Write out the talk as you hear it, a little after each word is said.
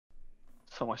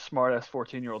So my smart-ass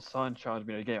 14-year-old son challenged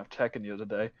me in a game of Tekken the other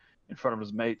day in front of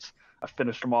his mates. I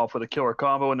finished him off with a killer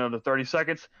combo in under 30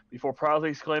 seconds before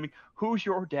proudly exclaiming, "Who's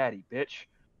your daddy, bitch?"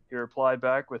 He replied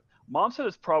back with, "Mom said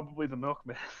it's probably the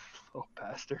milkman." Little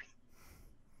bastard.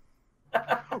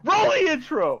 Roll the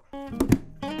intro!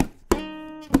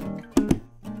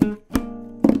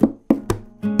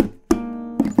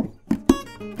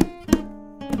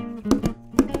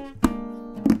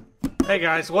 Hey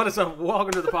guys, what is up?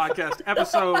 Welcome to the podcast.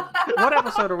 What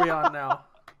episode are we on now?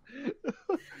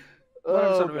 What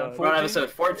episode are we on? We're on episode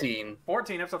 14.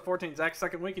 14, episode 14. Zach's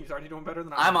second week and he's already doing better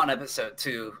than I'm on episode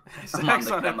 2. Zach's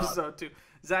on episode 2.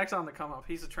 Zach's on the come up.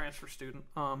 He's a transfer student.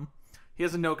 He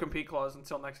has a no compete clause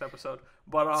until next episode.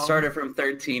 But started from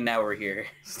 13, now we're here.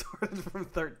 Started from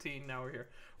 13, now we're here.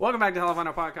 Welcome back to Hell of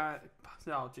a Podcast.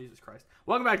 Oh, Jesus Christ.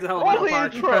 Welcome back to Hell of a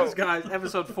Podcast, guys.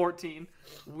 Episode 14.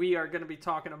 We are going to be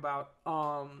talking about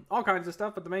all kinds of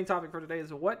stuff, but the main topic for today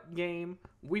is what game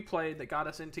we played that got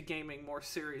us into gaming more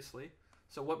seriously.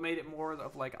 So what made it more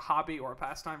of like a hobby or a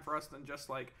pastime for us than just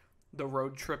like the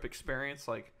road trip experience?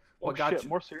 Like what got you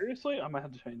more seriously? I might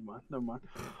have to change mine. Never mind.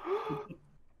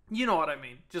 You know what I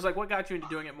mean. Just like what got you into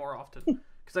doing it more often.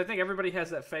 Because I think everybody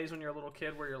has that phase when you're a little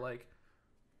kid where you're like,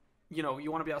 you know,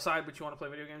 you want to be outside, but you want to play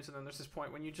video games, and then there's this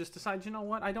point when you just decide, you know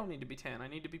what, I don't need to be tan. I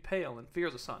need to be pale and fear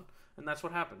the sun. And that's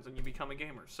what happens, and you become a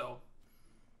gamer. So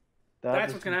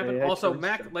that's what's going to happen. Also,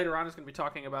 Mac later on is going to be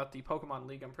talking about the Pokemon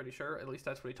League, I'm pretty sure. At least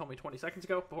that's what he told me 20 seconds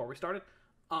ago before we started.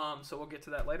 So we'll get to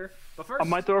that later. But first, I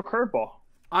might throw a curveball.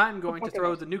 I'm going to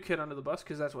throw the new kid under the bus,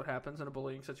 because that's what happens in a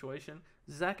bullying situation.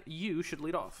 Zach, you should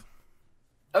lead off.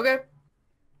 Okay.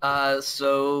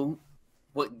 So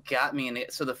what got me in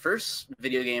it? So the first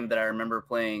video game that I remember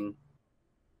playing,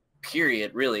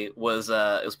 period, really, was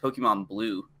it was Pokemon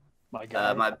Blue. My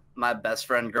God. My best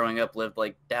friend growing up lived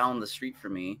like down the street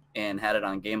from me and had it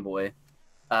on Game Boy,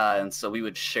 and so we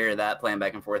would share that playing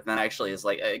back and forth. And that actually is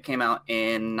like it came out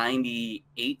in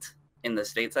 '98 in the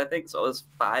States, I think. So I was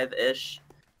 5-ish,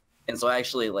 and so I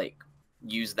actually like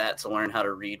used that to learn how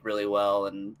to read really well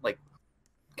and like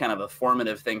kind of a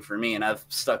formative thing for me. And I've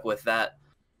stuck with that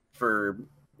for,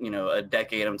 you know, a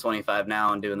decade. I'm 25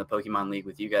 now and doing the Pokemon League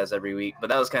with you guys every week. But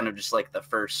that was kind of just like the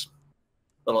first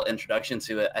little introduction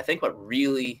to it. I think what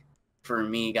really, for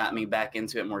me, got me back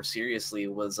into it more seriously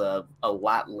was a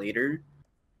lot later.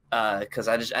 Because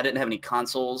I didn't have any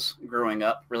consoles growing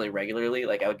up really regularly.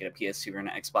 Like I would get a PS2 or an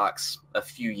Xbox a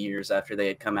few years after they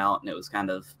had come out, and it was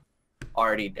kind of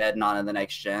already dead and on in the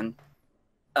next gen.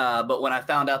 But when I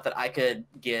found out that I could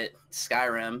get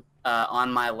Skyrim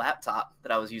on my laptop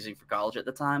that I was using for college at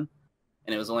the time,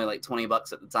 and it was only like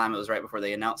 $20 at the time. It was right before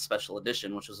they announced Special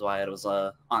Edition, which was why it was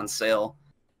on sale.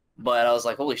 But I was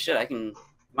like, holy shit, am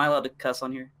I allowed to cuss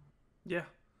on here? Yeah.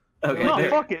 Okay. No,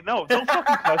 fuck it. No, don't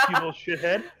fucking cuss, you little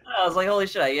shithead. I was like, holy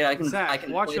shit, I can Zach, I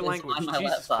can watch play your this language. on my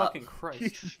Jesus laptop. fucking Christ.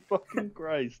 Jesus fucking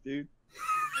Christ, dude.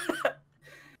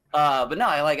 But no,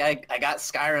 I got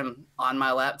Skyrim on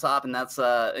my laptop, and that's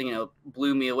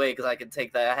blew me away because I could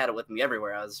take that. I had it with me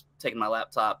everywhere. I was taking my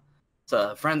laptop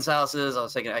to friends' houses.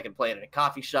 I could play it at a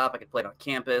coffee shop. I could play it on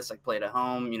campus. I could play it at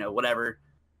home. You know, whatever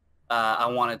I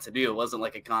wanted to do. It wasn't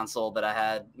like a console that I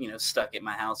had, you know, stuck at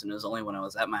my house, and it was only when I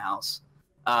was at my house.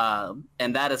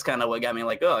 And that is kind of what got me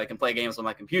like, oh, I can play games on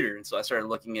my computer. And so I started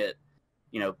looking at,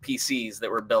 you know, PCs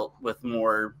that were built with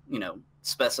more, you know,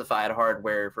 specified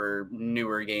hardware for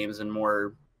newer games and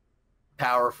more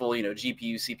powerful, you know,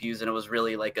 GPU, CPUs. And it was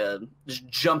really like just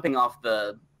jumping off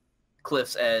the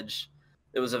cliff's edge.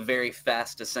 It was a very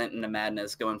fast descent into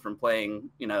madness going from playing,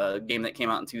 you know, a game that came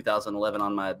out in 2011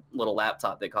 on my little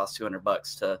laptop that cost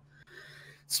 $200 to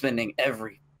spending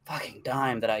every fucking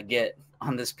dime that I get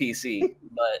on this PC.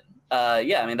 But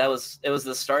yeah, I mean, it was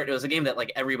the start. It was a game that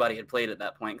like everybody had played at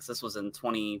that point, because this was in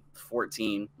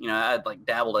 2014. You know, I had like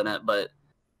dabbled in it, but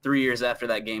 3 years after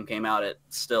that game came out, it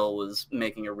still was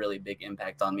making a really big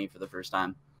impact on me for the first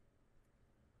time.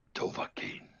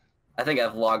 Dovahkiin. I think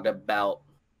I've logged about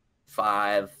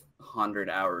 500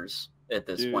 hours at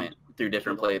this point through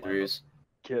different playthroughs.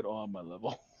 Get on my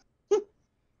level.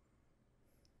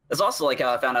 It's also like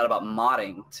how I found out about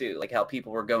modding too, like how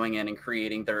people were going in and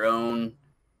creating their own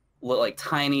like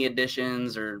tiny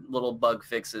additions or little bug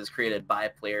fixes created by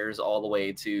players, all the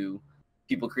way to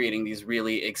people creating these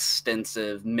really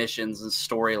extensive missions and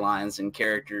storylines and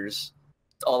characters,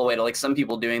 all the way to like some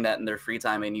people doing that in their free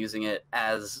time and using it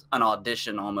as an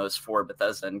audition almost for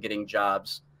Bethesda and getting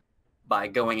jobs by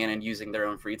going in and using their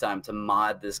own free time to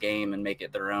mod this game and make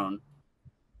it their own.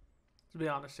 To be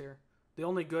honest here, the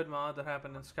only good mod that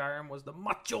happened in Skyrim was the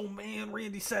Macho Man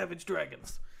Randy Savage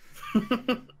Dragons.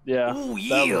 Yeah. Oh,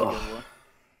 yeah.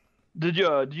 Did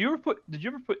you ever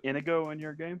put Inigo in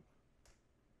your game?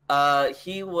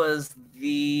 He was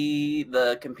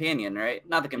the companion, right?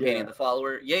 Not the companion, Yeah. the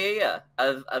follower. Yeah.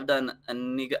 I've done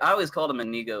Inigo. I always called him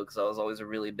Inigo because I was always a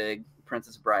really big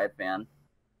Princess Bride fan.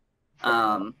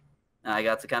 And I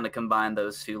got to kind of combine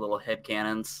those two little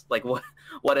headcanons. Like,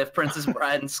 what if Princess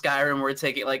Bride and Skyrim were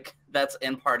taking, like, that's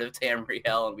in part of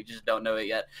Tamriel and we just don't know it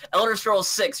yet. Elder Scrolls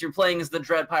 6, you're playing as the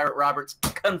Dread Pirate Roberts.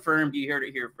 Confirmed, you heard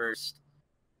it here first.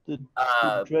 The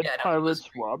Dread Pirates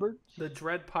Roberts? The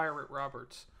Dread Pirate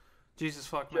Roberts. Jesus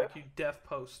fuck, Mac, you deaf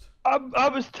post. I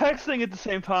was texting at the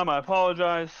same time. I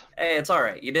apologize. Hey, it's all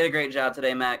right. You did a great job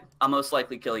today, Mac. I'll most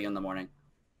likely kill you in the morning.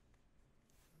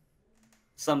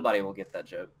 Somebody will get that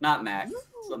joke. Not Mac.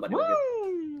 Somebody will get.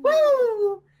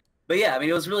 Woo! But yeah, I mean,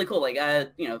 it was really cool. Like,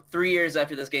 3 years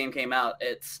after this game came out,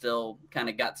 it still kind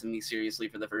of got to me seriously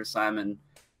for the first time and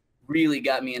really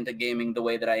got me into gaming the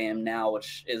way that I am now,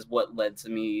 which is what led to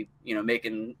me,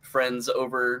 making friends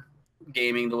over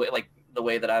gaming the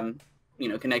way that I'm,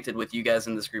 connected with you guys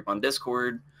in this group on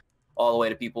Discord, all the way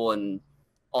to people in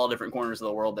all different corners of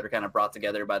the world that are kind of brought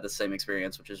together by the same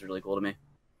experience, which is really cool to me.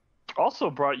 Also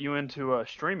brought you into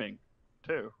streaming,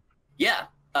 too. Yeah,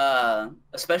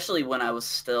 especially when I was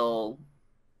still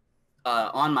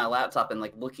on my laptop and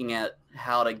like looking at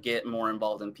how to get more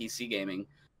involved in PC gaming.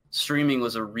 Streaming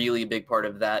was a really big part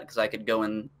of that because I could go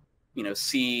and,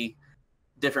 see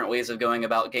different ways of going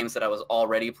about games that I was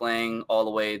already playing, all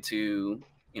the way to,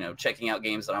 checking out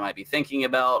games that I might be thinking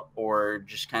about, or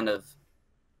just kind of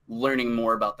learning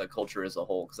more about the culture as a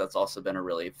whole, because that's also been a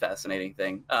really fascinating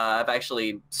thing. I've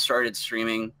actually started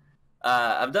streaming.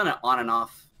 I've done it on and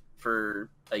off for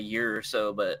a year or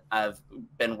so, but I've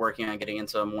been working on getting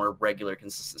into a more regular,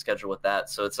 consistent schedule with that.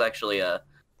 So it's actually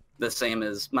the same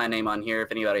as my name on here.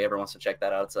 If anybody ever wants to check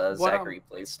that out, it's Zachary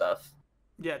Plays Stuff.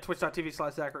 Yeah,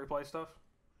 twitch.tv/Zachary Plays Stuff.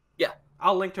 Yeah.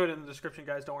 I'll link to it in the description,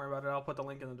 guys. Don't worry about it. I'll put the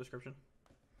link in the description.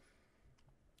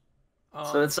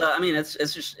 So it's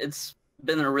it's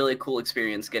been a really cool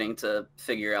experience getting to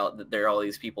figure out that there are all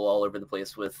these people all over the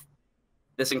place with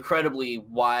this incredibly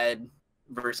wide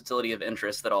versatility of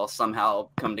interests that all somehow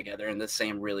come together in this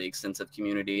same really extensive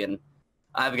community. And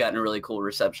I've gotten a really cool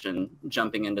reception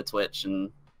jumping into Twitch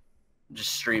and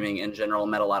just streaming in general.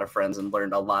 Met a lot of friends and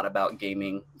learned a lot about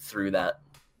gaming through that.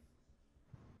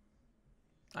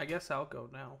 I guess I'll go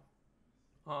now.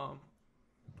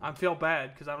 I feel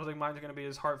bad because I don't think mine's going to be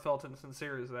as heartfelt and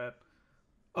sincere as that.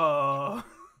 Also,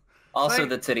 like,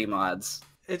 the titty mods.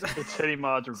 The titty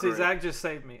mods are great. See, Zach just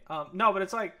saved me. No, but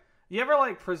it's like, you ever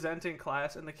like present in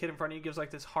class and the kid in front of you gives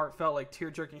like this heartfelt, like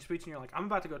tear-jerking speech, and you're like, I'm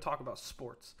about to go talk about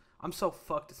sports. I'm so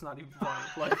fucked, it's not even funny.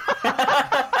 Like,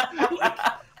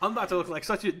 I'm about to look like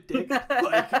such a dick.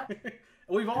 Like,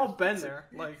 we've all been there.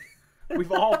 Like,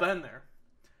 we've all been there.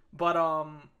 But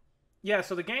yeah.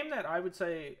 So the game that I would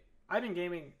say I've been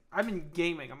gaming. I'm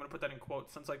gonna put that in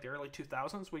quotes since like the early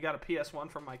 2000s. We got a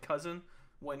PS1 from my cousin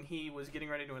when he was getting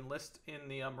ready to enlist in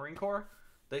the Marine Corps.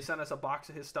 They sent us a box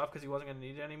of his stuff because he wasn't gonna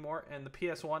need it anymore. And the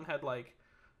PS1 had like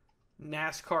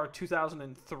NASCAR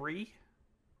 2003.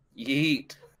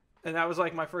 Yeet. And that was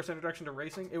like my first introduction to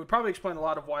racing. It would probably explain a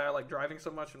lot of why I like driving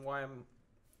so much and why I'm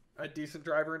a decent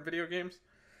driver in video games.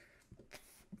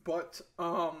 But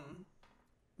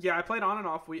yeah, I played on and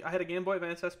off. I had a Game Boy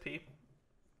Advance SP.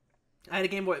 I had a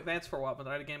Game Boy Advance for a while, but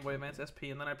then I had a Game Boy Advance SP,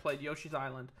 and then I played Yoshi's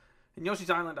Island. And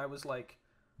Yoshi's Island, I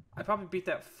probably beat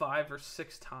that 5 or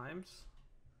 6 times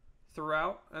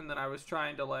throughout, and then I was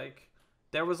trying to like,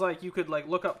 there was like, you could like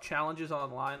look up challenges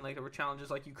online, like there were challenges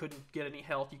like you couldn't get any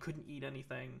health, you couldn't eat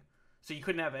anything, so you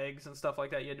couldn't have eggs and stuff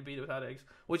like that, you had to beat it without eggs,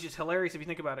 which is hilarious if you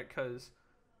think about it, because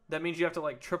that means you have to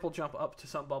like triple jump up to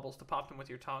some bubbles to pop them with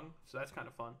your tongue, so that's kind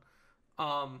of fun.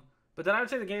 But then I would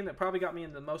say the game that probably got me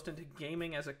the most into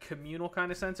gaming as a communal kind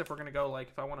of sense, if we're going to go, like,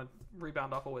 if I want to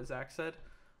rebound off of what Zach said,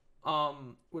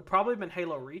 would probably have been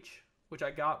Halo Reach, which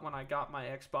I got when I got my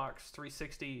Xbox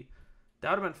 360. That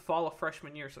would have been fall of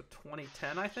freshman year, so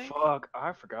 2010, I think? Fuck,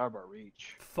 I forgot about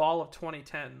Reach. Fall of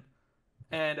 2010.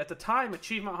 And at the time,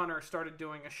 Achievement Hunter started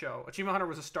doing a show. Achievement Hunter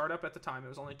was a startup at the time. It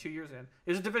was only 2 years in.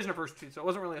 It was a division of Rooster Teeth, so it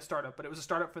wasn't really a startup, but it was a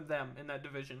startup for them in that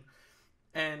division.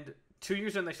 And 2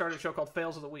 years in, they started a show called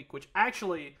Fails of the Week, which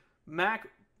actually, Mac,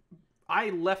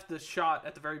 I left the shot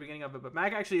at the very beginning of it, but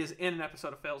Mac actually is in an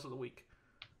episode of Fails of the Week.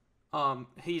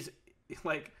 He's,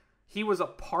 like, he was a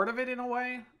part of it in a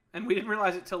way, and we didn't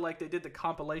realize it till, like, they did the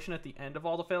compilation at the end of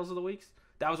all the Fails of the Weeks.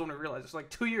 That was when we realized. It's like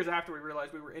 2 years after we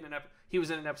realized he was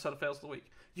in an episode of Fails of the Week.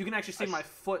 You can actually see my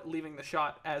foot leaving the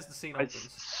shot as the scene opens. I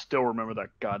still remember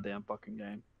that goddamn fucking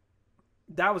game.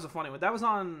 That was a funny one. That was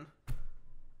on,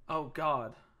 oh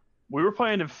god. We were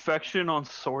playing Infection on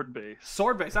Sword Base.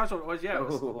 Sword Base, that's what it was. Yeah, it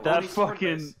was Oh. That only Sword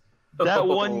fucking Base. that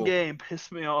one game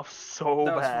pissed me off so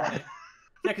That was bad. funny.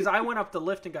 Yeah, because I went up the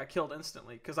lift and got killed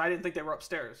instantly because I didn't think they were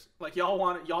upstairs. Like y'all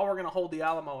were gonna hold the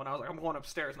Alamo, and I was like, I'm going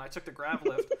upstairs, and I took the grav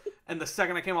lift, and the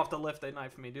second I came off the lift, they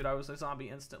knifed me, dude. I was a zombie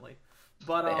instantly.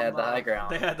 But They had the high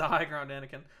ground. They had the high ground,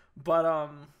 Anakin.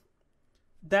 But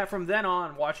that from then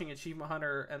on, watching Achievement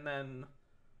Hunter, and then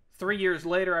 3 years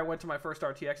later, I went to my first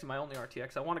RTX and my only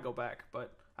RTX. I want to go back,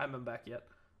 but I haven't been back yet.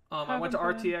 I went to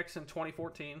RTX in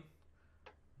 2014.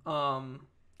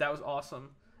 That was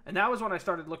awesome, and that was when I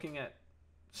started looking at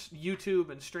YouTube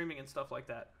and streaming and stuff like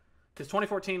that. Because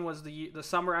 2014 was the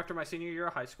summer after my senior year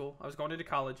of high school. I was going into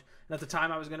college, and at the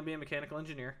time I was going to be a mechanical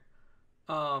engineer.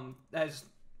 As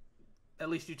at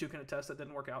least you two can attest, that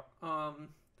didn't work out.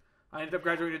 I ended up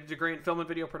graduating with a degree in film and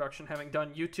video production, having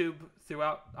done YouTube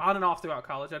on and off throughout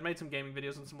college. I'd made some gaming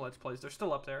videos and some Let's Plays. They're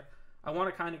still up there. I want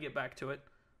to kind of get back to it.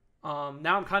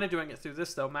 Now I'm kind of doing it through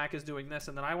this, though. Mac is doing this,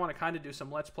 and then I want to kind of do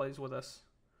some Let's Plays with us.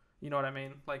 You know what I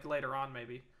mean? Like later on,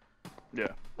 maybe.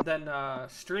 Yeah. Then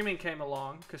streaming came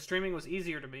along, because streaming was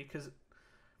easier to me, because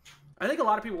I think a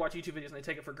lot of people watch YouTube videos and they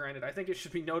take it for granted. I think it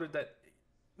should be noted that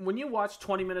when you watch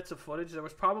 20 minutes of footage, there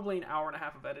was probably an hour and a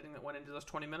half of editing that went into those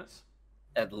 20 minutes.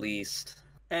 At least.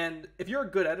 And if you're a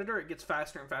good editor, it gets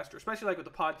faster and faster, especially like with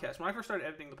the podcast. When I first started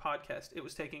editing the podcast, it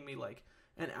was taking me like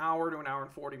an hour to an hour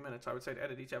and 40 minutes, I would say, to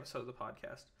edit each episode of the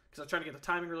podcast. Because I was trying to get the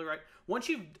timing really right.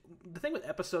 The thing with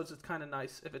episodes, it's kind of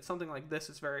nice. If it's something like this,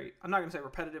 it's very, I'm not going to say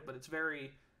repetitive, but it's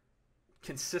very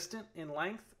consistent in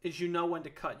length, is you know when to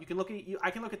cut. You can I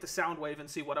can look at the sound wave and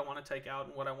see what I want to take out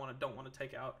and what I don't want to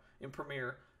take out in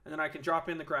Premiere. And then I can drop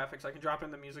in the graphics, I can drop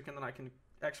in the music, and then I can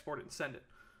export it and send it.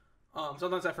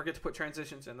 Sometimes I forget to put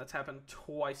transitions in. That's happened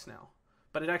twice now.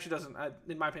 But it actually doesn't,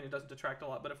 in my opinion, it doesn't detract a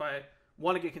lot. But if I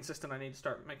want to get consistent, I need to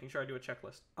start making sure I do a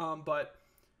checklist.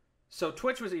 So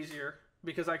Twitch was easier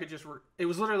because I could just, it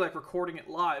was literally like recording it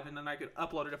live, and then I could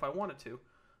upload it if I wanted to.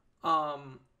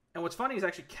 And what's funny is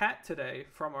actually Kat today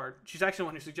she's actually the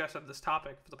one who suggested this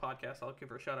topic for the podcast. I'll give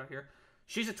her a shout out here.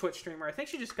 She's a Twitch streamer. I think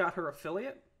she just got her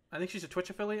affiliate. I think she's a Twitch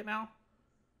affiliate now.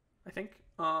 I think.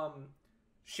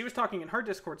 She was talking in her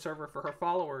Discord server for her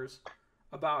followers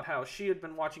about how she had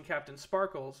been watching Captain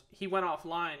Sparkles. He went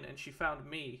offline and she found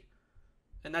me.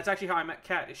 And that's actually how I met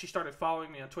Kat. She started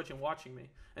following me on Twitch and watching me.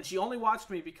 And she only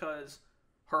watched me because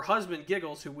her husband,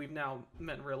 Giggles, who we've now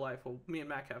met in real life, well, me and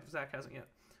Mac have, Zach hasn't yet,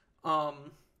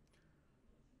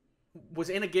 was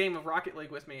in a game of Rocket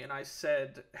League with me. And I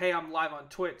said, hey, I'm live on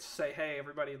Twitch. Say hey,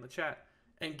 everybody in the chat.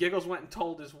 And Giggles went and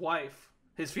told his wife,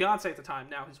 his fiance at the time,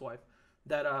 now his wife,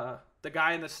 that the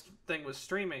guy in this thing was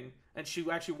streaming, and she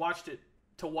actually watched it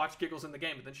to watch Giggles in the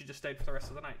game, but then she just stayed for the rest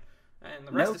of the night. And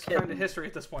the rest is kind of history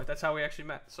at this point. That's how we actually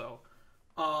met. So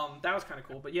that was kind of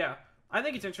cool. But yeah, I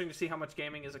think it's interesting to see how much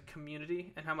gaming is a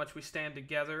community and how much we stand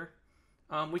together.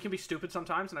 We can be stupid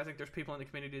sometimes, and I think there's people in the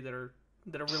community that are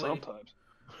really. Sometimes.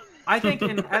 I think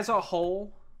as a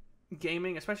whole,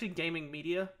 gaming, especially gaming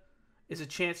media, is a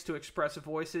chance to express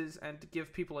voices and to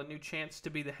give people a new chance to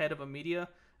be the head of a media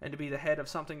and to be the head of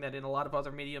something that in a lot of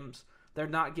other mediums they're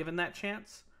not given that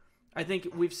chance. I think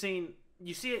you see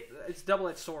it, it's a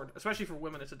double-edged sword, especially for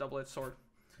women. It's a double-edged sword.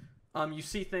 You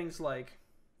see things like,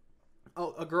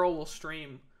 oh, a girl will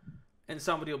stream and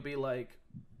somebody will be like,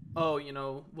 oh,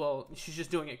 well, she's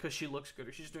just doing it because she looks good,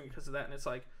 or she's just doing it because of that. And it's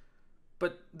like,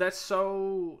 but that's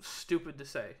so stupid to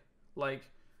say. Like,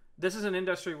 this is an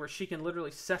industry where she can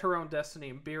literally set her own destiny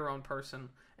and be her own person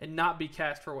and not be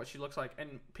cast for what she looks like.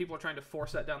 And people are trying to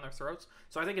force that down their throats.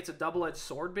 So I think it's a double-edged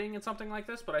sword being in something like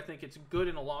this, but I think it's good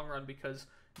in the long run because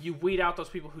you weed out those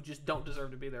people who just don't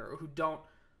deserve to be there, or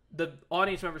the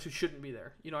audience members who shouldn't be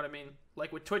there. You know what I mean?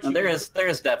 Like with Twitch. There is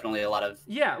definitely a lot of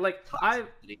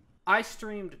I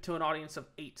streamed to an audience of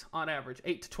 8 on average,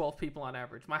 8 to 12 people on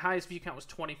average. My highest view count was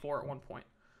 24 at one point,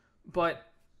 and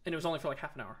it was only for like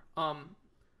half an hour.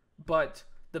 But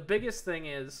the biggest thing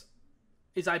is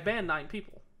I banned 9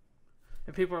 people,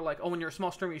 and people are like, "Oh, when you're a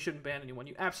small streamer, you shouldn't ban anyone."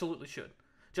 You absolutely should.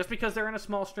 Just because they're in a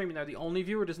small stream and they're the only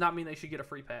viewer does not mean they should get a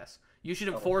free pass. You should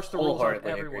enforce the rules on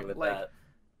everyone. Like,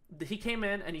 he came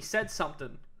in and he said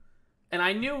something, and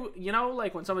I knew,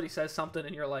 like when somebody says something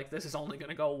and you're like, this is only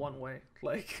gonna go one way.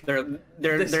 Like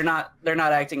they're not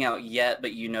acting out yet,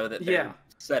 but you know that they're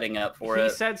setting up for it. He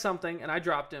said something and I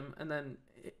dropped him, and then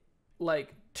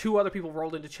like 2 other people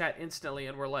rolled into chat instantly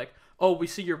and were like, "Oh, we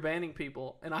see you're banning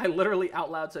people," and I literally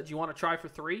out loud said, "Do you want to try for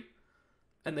 3?"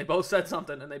 And they both said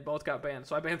something, and they both got banned.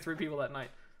 So I banned 3 people that night.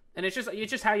 And it's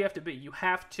just how you have to be. You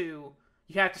have to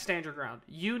stand your ground.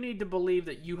 You need to believe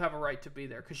that you have a right to be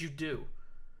there, because you do.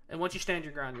 And once you stand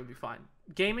your ground, you'll be fine.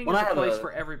 Gaming When is I a have place a-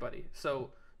 for everybody.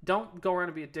 So don't go around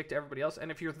and be a dick to everybody else. And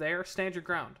if you're there, stand your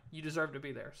ground. You deserve to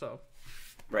be there. So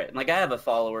Right. Like I have a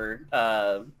follower,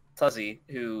 Tuzzy,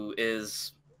 who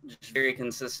is just very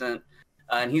consistent,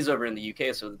 and he's over in the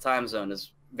UK, so the time zone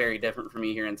is very different from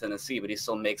me here in Tennessee. But he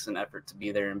still makes an effort to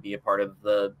be there and be a part of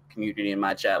the community in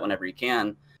my chat whenever he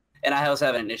can. And I was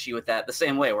having an issue with that the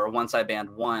same way, where once I banned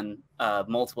one,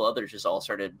 multiple others just all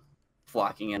started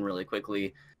flocking in really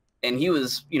quickly. And he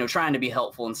was, trying to be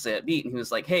helpful and stay at beat. And he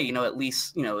was like, "Hey, at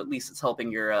least it's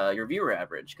helping your viewer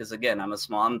average." Because again, I'm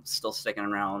still sticking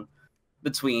around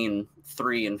between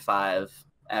 3 and 5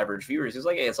 average viewers. He's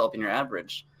like, "Hey, it's helping your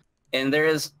average." And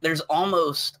there's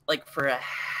almost like for a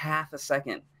half a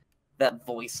second that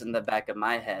voice in the back of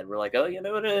my head. We're like, "Oh,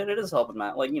 it is helping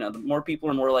my the more people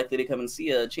are more likely to come and see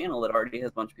a channel that already has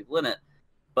a bunch of people in it."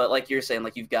 But like you're saying,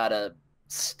 like you've got to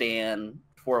stand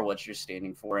for what you're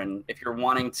standing for, and if you're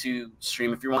wanting to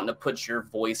stream, if you're wanting to put your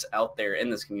voice out there in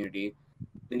this community,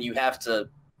 then you have to,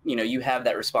 you have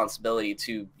that responsibility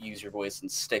to use your voice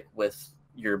and stick with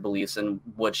your beliefs and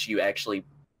what you actually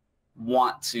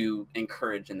want to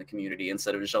encourage in the community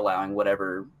instead of just allowing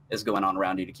whatever is going on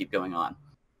around you to keep going on.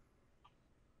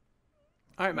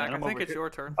 all right, Mac. Man, I think it's your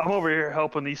turn. I'm over here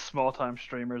helping these small time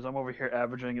streamers. I'm over here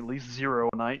averaging at least 0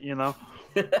 a night. You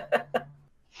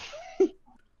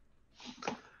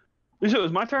said it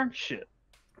was my turn? Shit.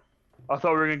 I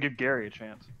thought we were gonna give Gary a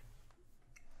chance.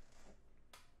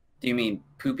 Do you mean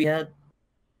Poopy Head?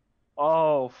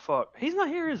 Oh fuck. He's not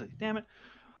here, is he? Damn it.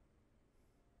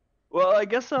 Well, I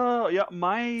guess yeah,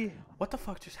 my What the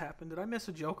fuck just happened? Did I miss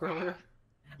a joke earlier?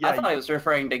 I thought I was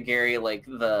referring to Gary, like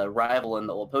the rival in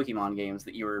the old Pokemon games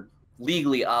that you were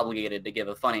legally obligated to give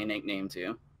a funny nickname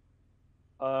to.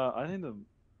 I named him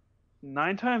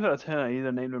 9 times out of 10. I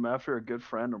either named him after a good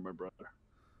friend or my brother.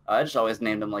 I just always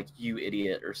named him like "you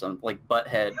idiot" or something, like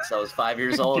Butthead. So I was 5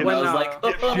 years old, and When, I was like,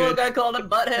 "Oh, look, I called him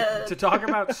Butthead." To talk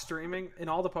about streaming in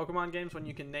all the Pokemon games, when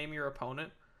you can name your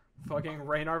opponent, fucking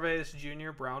Reynarves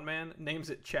Jr. Brown Man names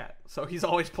it Chat, so he's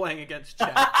always playing against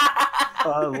Chat.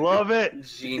 I love it.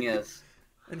 Genius.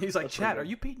 And he's like, That's "Chat, pretty are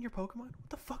you beating your Pokemon? What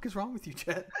the fuck is wrong with you,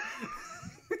 Chat?"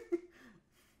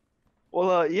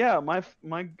 Well, yeah, my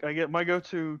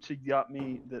go-to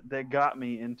that got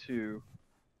me into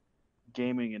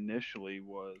gaming initially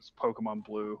was Pokemon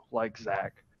Blue, like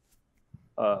Zach.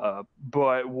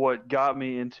 But what got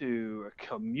me into a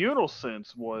communal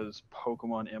sense was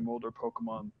Pokemon Emerald or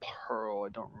Pokemon Pearl. I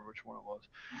don't remember which one it was.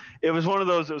 It was one of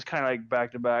those that was kind of like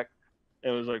back to back. It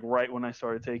was like right when I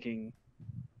started taking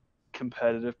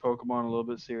competitive Pokemon a little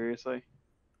bit seriously.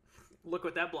 Look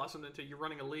what that blossomed into. You're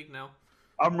running a league now.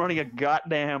 I'm running a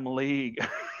goddamn league.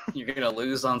 You're gonna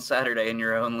lose on Saturday in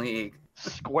your own league.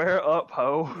 Square up,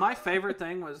 ho. My favorite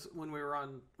thing was when we were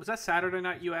on. Was that Saturday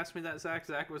night? You asked me that, Zach.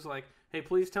 Zach was like, "Hey,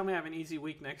 please tell me I have an easy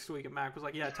week next week." And Mac was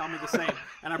like, "Yeah, tell me the same."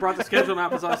 And I brought the schedule up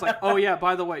because I was like, "Oh yeah,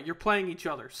 by the way, you're playing each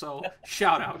other, so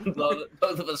shout out." Both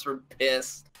of us were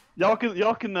pissed. Y'all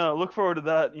can look forward to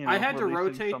that. I had to releasing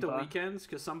rotate the sometime. weekends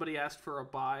because somebody asked for a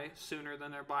bye sooner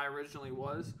than their bye originally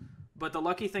was. But the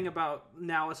lucky thing about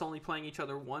now us only playing each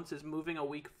other once is moving a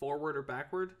week forward or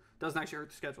backward doesn't actually hurt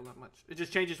the schedule that much. It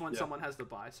just changes when someone has the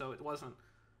bye, so it wasn't.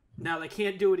 Now they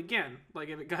can't do it again. Like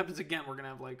if it happens again, we're gonna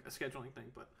have like a scheduling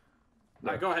thing. But all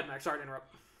right, go ahead, Max. Sorry to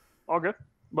interrupt. All good.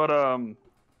 But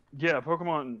yeah,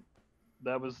 Pokemon.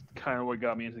 That was kind of what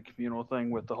got me into the communal thing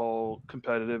with the whole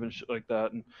competitive and shit like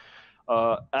that. And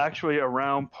actually,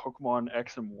 around Pokemon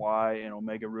X and Y and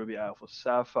Omega Ruby Alpha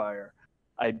Sapphire,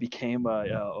 I became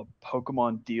a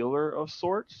Pokemon dealer of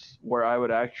sorts, where I would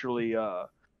actually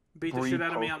beat the shit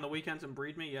out of me on the weekends and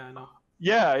breed me. Yeah, I know.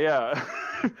 Yeah.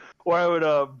 Or I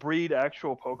would breed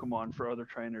actual Pokemon for other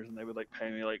trainers, and they would like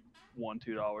pay me like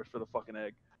 $1-2 for the fucking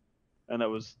egg, and that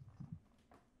was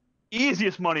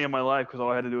easiest money in my life because all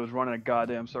I had to do was run in a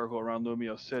goddamn circle around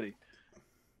Lumio City.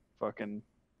 Fucking,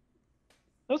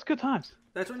 those good times.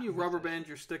 That's when you rubber band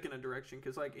your stick in a direction,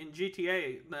 because like in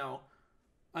GTA now.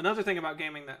 Another thing about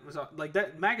gaming that was like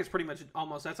that, Mac is pretty much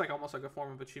almost like a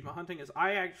form of achievement hunting. Is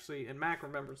I actually, and Mac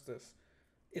remembers this.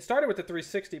 It started with the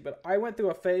 360, but I went through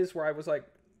a phase where I was like,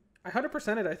 I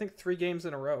 100%ed I think 3 games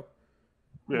in a row,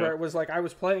 where it was like I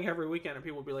was playing every weekend, and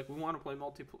people would be like, "We want to play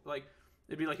multiplayer." Like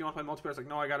it'd be like, "You want to play multiplayer?" It's like,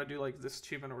 "No, I got to do like this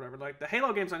achievement or whatever." Like the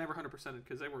Halo games, I never 100%ed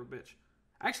because they were a bitch.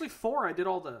 Actually, 4 I did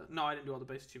all the. No, I didn't do all the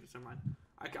base achievements. Never mind.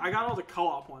 I got all the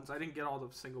co-op ones. I didn't get all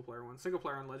the single player ones. Single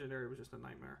player on Legendary was just a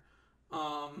nightmare.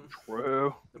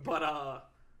 True. But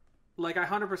like I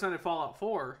 100% at Fallout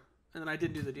 4, and then I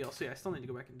didn't do the DLC. I still need to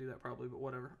go back and do that probably, but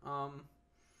whatever.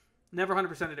 Never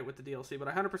 100%ed it with the DLC, but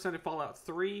I 100% at Fallout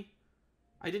 3,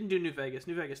 I didn't do New Vegas.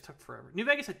 New Vegas took forever. New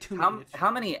Vegas had too many. How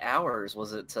many hours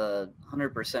was it to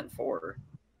 100% for?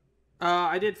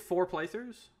 I did 4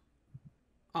 playthroughs.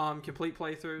 Complete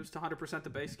playthroughs to 100% the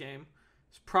base game.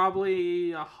 It's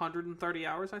probably 130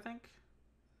 hours, I think.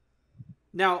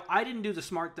 Now, I didn't do the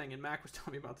smart thing, and Mac was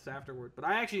telling me about this afterward, but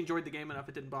I actually enjoyed the game enough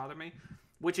it didn't bother me.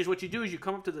 Which is what you do is you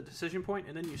come up to the decision point,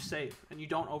 and then you save, and you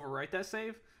don't overwrite that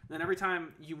save. And then every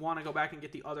time you want to go back and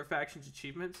get the other faction's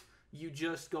achievements, you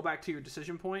just go back to your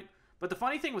decision point. But the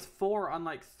funny thing with 4,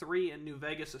 unlike 3 and New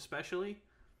Vegas especially,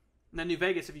 now New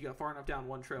Vegas, if you got far enough down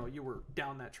one trail, you were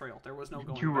down that trail. There was no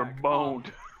going back. You were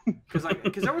boned.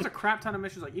 Because there was a crap ton of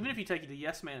missions. Like even if you take the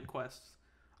Yes Man quests,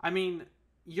 I mean,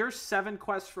 you're 7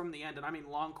 quests from the end, and I mean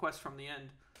long quests from the end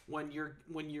when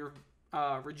you're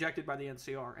rejected by the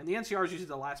NCR. And the NCR is usually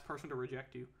the last person to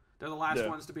reject you. They're the last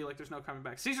ones to be like, there's no coming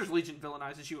back. Caesar's Legion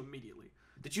villainizes you immediately.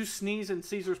 Did you sneeze in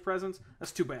Caesar's presence?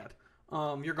 That's too bad.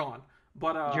 You're gone.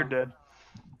 But You're dead.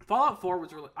 Fallout 4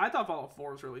 was really... I thought Fallout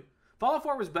 4 was really... Fallout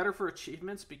 4 was better for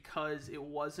achievements because it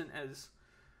wasn't as...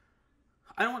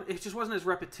 It just wasn't as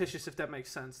repetitious, if that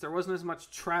makes sense. There wasn't as much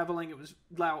traveling. It was...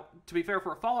 Now, to be fair,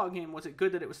 for a Fallout game, was it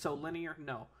good that it was so linear?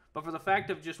 No. But for the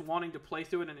fact of just wanting to play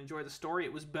through it and enjoy the story,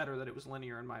 it was better that it was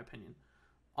linear, in my opinion.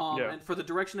 And for the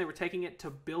direction they were taking it to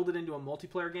build it into a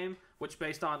multiplayer game, which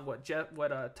based on what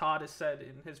Todd has said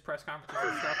in his press conferences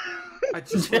and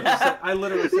stuff, I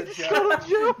literally said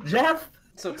Jeff. Jeff.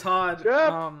 So Todd,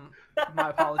 my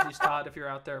apologies, Todd, if you're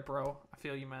out there, bro. I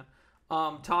feel you, man.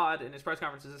 Todd in his press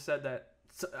conferences has said that.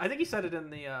 I think he said it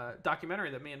in the documentary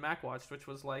that me and Mac watched, which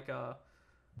was like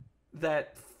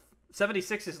that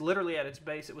 76 is literally at its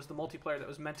base. It was the multiplayer that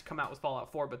was meant to come out with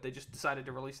Fallout 4, but they just decided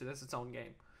to release it as its own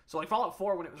game. So like Fallout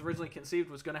 4, when it was originally conceived,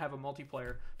 was going to have a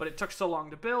multiplayer, but it took so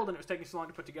long to build and it was taking so long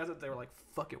to put together that they were like,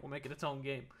 fuck it, we'll make it its own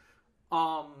game.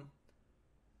 Now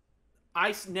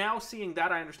seeing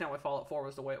that, I understand why Fallout 4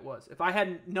 was the way it was. If I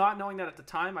had not knowing that at the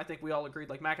time, I think we all agreed,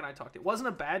 like Mac and I talked, it wasn't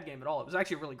a bad game at all. It was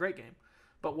actually a really great game.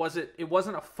 But it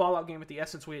wasn't a Fallout game with the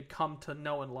essence we had come to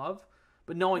know and love.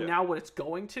 But knowing now what it's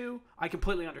going to, I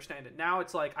completely understand it. Now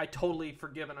it's like I totally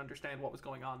forgive and understand what was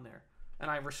going on there.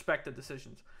 And I respect the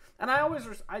decisions. And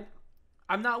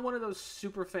I'm not one of those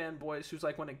super fanboys who's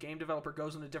like when a game developer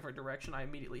goes in a different direction, I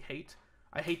immediately hate.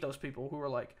 I hate those people who are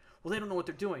like, well, they don't know what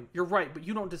they're doing. You're right, but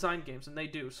you don't design games, and they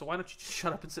do. So why don't you just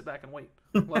shut up and sit back and wait?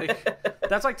 Like,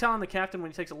 that's like telling the captain when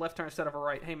he takes a left turn instead of a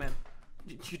right, hey, man,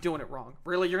 you're doing it wrong.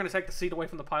 Really? You're going to take the seat away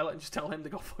from the pilot and just tell him to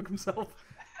go fuck himself?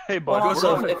 Hey, bud. Well,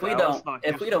 so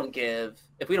if we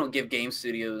don't give game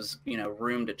studios,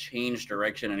 room to change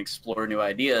direction and explore new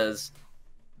ideas,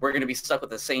 we're gonna be stuck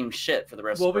with the same shit for the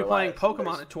rest of our lives. We'll be playing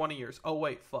Pokemon in 20 years. Oh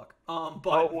wait, fuck.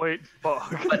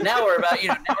 But now we're about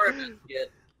to get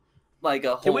like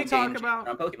a whole game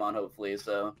on Pokemon, hopefully.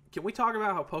 So can we talk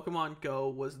about how Pokemon Go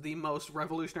was the most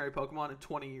revolutionary Pokemon in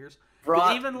 20 years?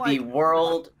 Brought the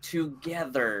world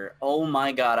together. Oh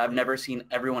my god, I've never seen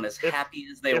everyone as happy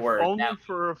as they were. Only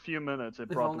for a few minutes, it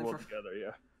brought the world together.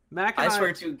 Yeah. Mac and I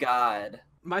swear to God.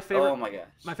 My favorite. Oh my gosh.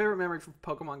 My favorite memory from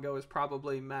Pokemon Go is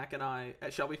probably Mac and I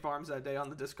at Shelby Farms that day on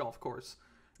the disc golf course.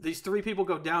 These 3 people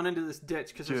go down into this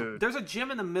ditch because there's a gym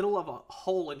in the middle of a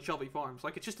hole in Shelby Farms.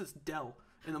 Like it's just this dell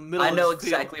in the middle. I know of this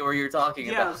exactly field. where you're talking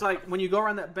about. Yeah, it's like when you go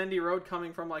around that bendy road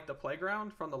coming from like the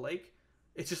playground from the lake.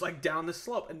 It's just like down this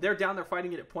slope, and they're down there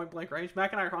fighting it at point blank range.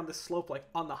 Mac and I are on this slope, like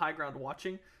on the high ground,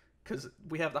 watching because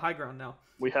we have the high ground now.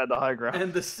 We had the high ground.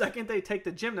 And the second they take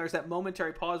the gym, there's that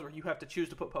momentary pause where you have to choose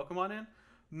to put Pokemon in.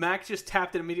 Max just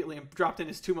tapped it immediately and dropped in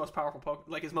his 2 most powerful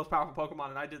his most powerful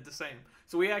Pokemon, and I did the same.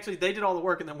 So they did all the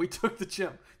work, and then we took the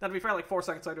gym. Now, to be fair, like 4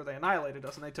 seconds later, they annihilated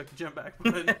us, and they took the gym back.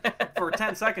 But for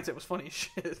 10 seconds, it was funny as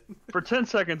shit. For 10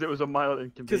 seconds, it was a mild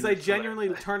inconvenience. Because they genuinely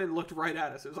turned and looked right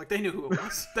at us. It was like they knew who it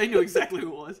was. They knew exactly who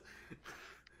it was.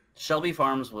 Shelby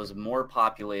Farms was more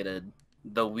populated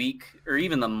the week or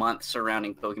even the month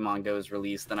surrounding Pokemon Go's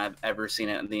release than I've ever seen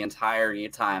it in the entire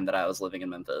time that I was living in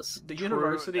Memphis. The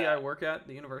university I work at,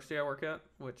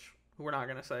 which we're not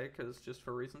going to say because just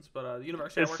for reasons, but the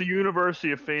university the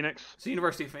University of Phoenix. It's the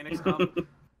University of Phoenix.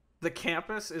 The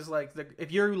campus is like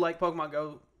if you like Pokemon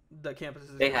Go, the campus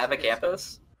is. They have a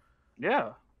campus.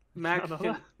 Yeah. Mac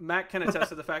can attest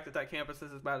to the fact that campus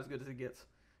is about as good as it gets.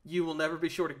 You will never be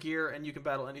short of gear, and you can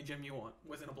battle any gym you want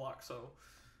within a block. So.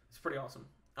 It's pretty awesome.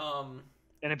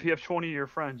 And if you have 20 of your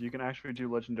friends, you can actually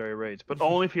do legendary raids. But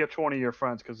only if you have 20 of your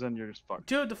friends, because then you're just fucked.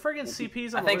 Dude, the friggin'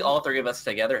 CPs... I think all 3 of us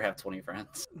together have 20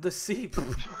 friends. The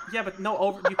CP... Yeah, but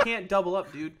no, you can't double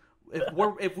up, dude.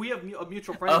 If we have a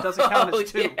mutual friend, it doesn't count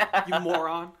as 2, you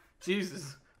moron.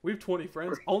 Jesus. We have 20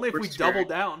 friends. Only if we double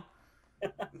down.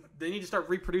 They need to start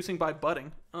reproducing by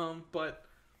budding. But...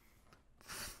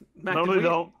 Mac, No, they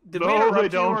don't. Did No, we interrupt they you,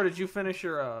 don't. or did you finish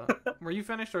your? Were you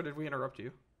finished, or did we interrupt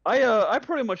you? I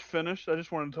pretty much finished. I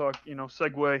just wanted to talk,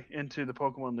 segue into the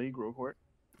Pokemon League real quick.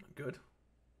 Good.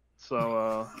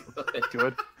 So,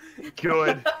 good.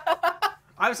 Good.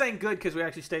 I was saying good because we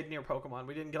actually stayed near Pokemon.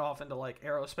 We didn't get off into like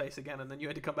aerospace again, and then you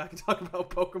had to come back and talk about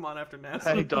Pokemon after NASA.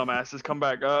 Hey, dumbasses, come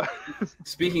back.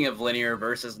 Speaking of linear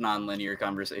versus non-linear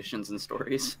conversations and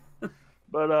stories.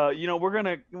 But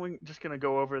we're just gonna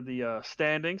go over the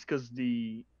standings because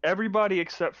everybody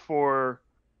except for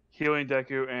Healing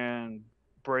Deku and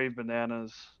Brave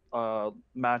Bananas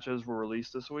matches were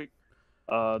released this week.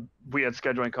 We had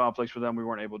scheduling conflicts with them. We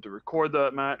weren't able to record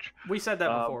that match. We said that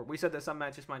before. We said that some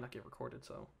matches might not get recorded,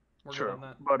 so we're good on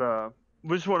that. But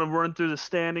we just want to run through the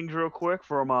standings real quick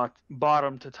from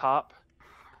bottom to top.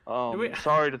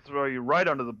 Sorry to throw you right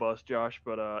under the bus, Josh,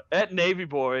 but at Navy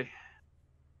Boy,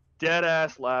 dead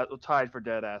ass last, tied for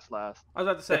dead ass last. I was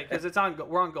about to say because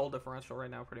we're on goal differential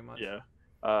right now, pretty much.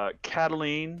 Yeah.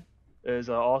 Cataline is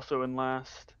also in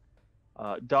last.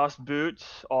 Das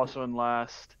Boots also in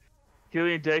last.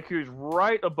 Helium Deku is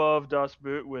right above Das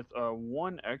Boot with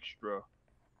one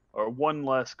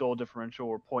less goal differential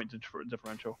or point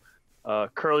differential.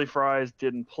 Curly Fries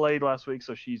didn't play last week,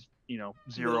 so she's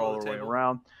zero all the way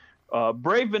around.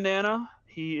 Brave Banana,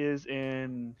 he is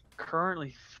in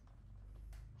currently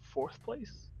fourth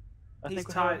place. He's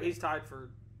tied. He's tied for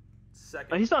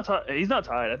second. He's not tied. He's not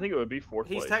tied. I think it would be fourth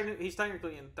place. He's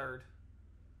technically in third.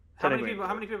 How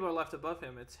many people are left above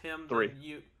him? It's him, 3.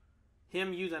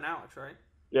 then you, then Alex, right?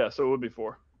 Yeah, so it would be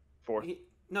fourth.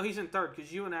 No, he's in third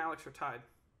because you and Alex are tied.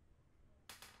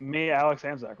 Me, Alex,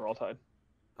 and Zach are all tied.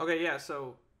 Okay, yeah.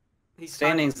 So he's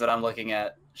standings that I'm looking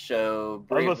at show.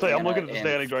 I was gonna say I'm looking at the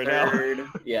standings right now.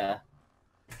 Yeah.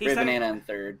 Brave Banana in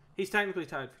third. He's technically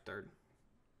tied for third.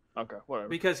 Okay, whatever.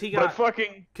 Because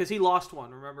he lost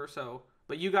one, remember? So,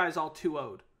 but you guys all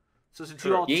 2-0'd. So since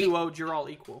you all 2-0'd, you're all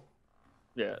equal.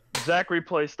 Yeah, Zachary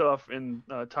plays stuff in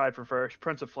tied for first.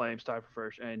 Prince of Flames tied for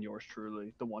first, and yours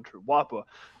truly, the one true Wappa,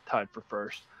 tied for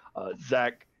first.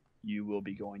 Zach, you will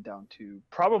be going down to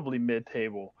probably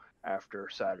mid-table after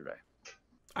Saturday.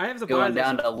 I have the going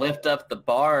down to lift up the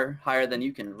bar higher than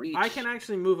you can reach. I can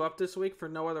actually move up this week for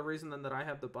no other reason than that I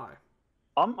have the bye.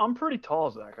 I'm pretty tall,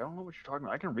 Zach. I don't know what you're talking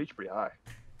about. I can reach pretty high.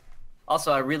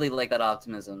 Also, I really like that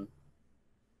optimism.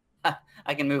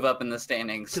 I can move up in the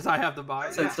standings because I have the bye.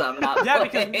 Since I'm not. Yeah,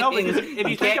 because if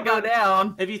you think about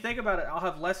down. If you think about it, I'll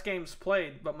have less games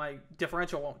played, but my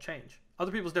differential won't change.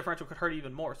 Other people's differential could hurt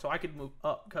even more, so I could move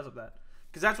up because of that.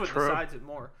 Because that's what decides it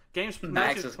more.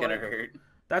 Max is gonna hurt.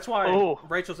 That's why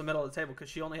Rachel's in the middle of the table because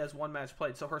she only has one match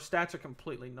played, so her stats are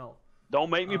completely null. Don't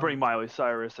make me bring Miley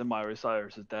Cyrus and Miley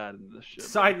Cyrus's dad into this shit.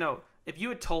 Side note: if you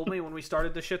had told me when we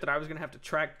started this shit that I was gonna have to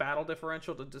track battle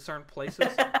differential to discern places,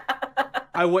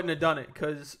 I wouldn't have done it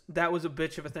because that was a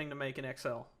bitch of a thing to make in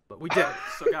Excel. But we did it,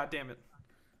 so god damn it.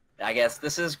 I guess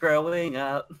this is growing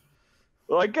up.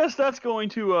 Well, I guess that's going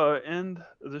to end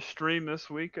the stream this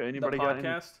week. Anybody got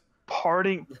any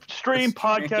parting stream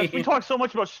podcast? We talked so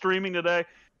much about streaming today.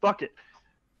 Fuck it.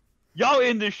 Y'all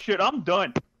end this shit. I'm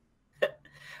done.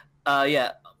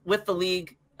 Yeah, with the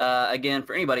league, again,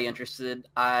 for anybody interested,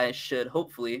 I should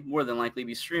hopefully, more than likely,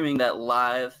 be streaming that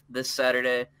live this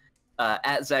Saturday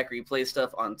at Zachary Plays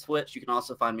Stuff on Twitch. You can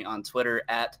also find me on Twitter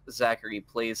at Zachary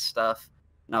Plays Stuff.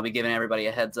 And I'll be giving everybody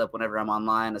a heads up whenever I'm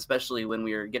online, especially when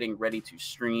we are getting ready to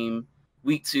stream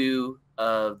week 2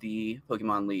 of the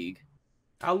Pokemon League.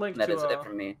 That is it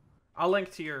from me. I'll link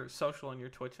to your social and your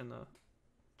Twitch in the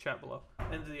chat below,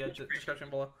 in the description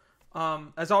below.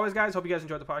 As always, guys, hope you guys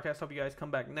enjoyed the podcast. Hope you guys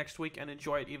come back next week and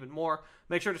enjoy it even more.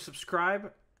 Make sure to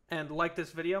subscribe and like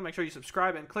this video. Make sure you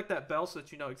subscribe and click that bell so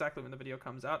that you know exactly when the video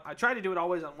comes out. I try to do it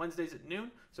always on Wednesdays at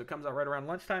noon, so it comes out right around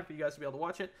lunchtime for you guys to be able to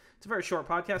watch it. It's a very short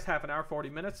podcast, half an hour, 40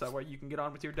 minutes, that way you can get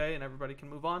on with your day and everybody can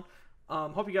move on.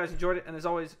 Hope you guys enjoyed it, and as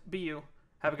always, be you.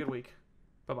 Have a good week.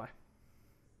 Bye-bye.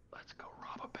 Let's go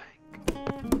rob a bank.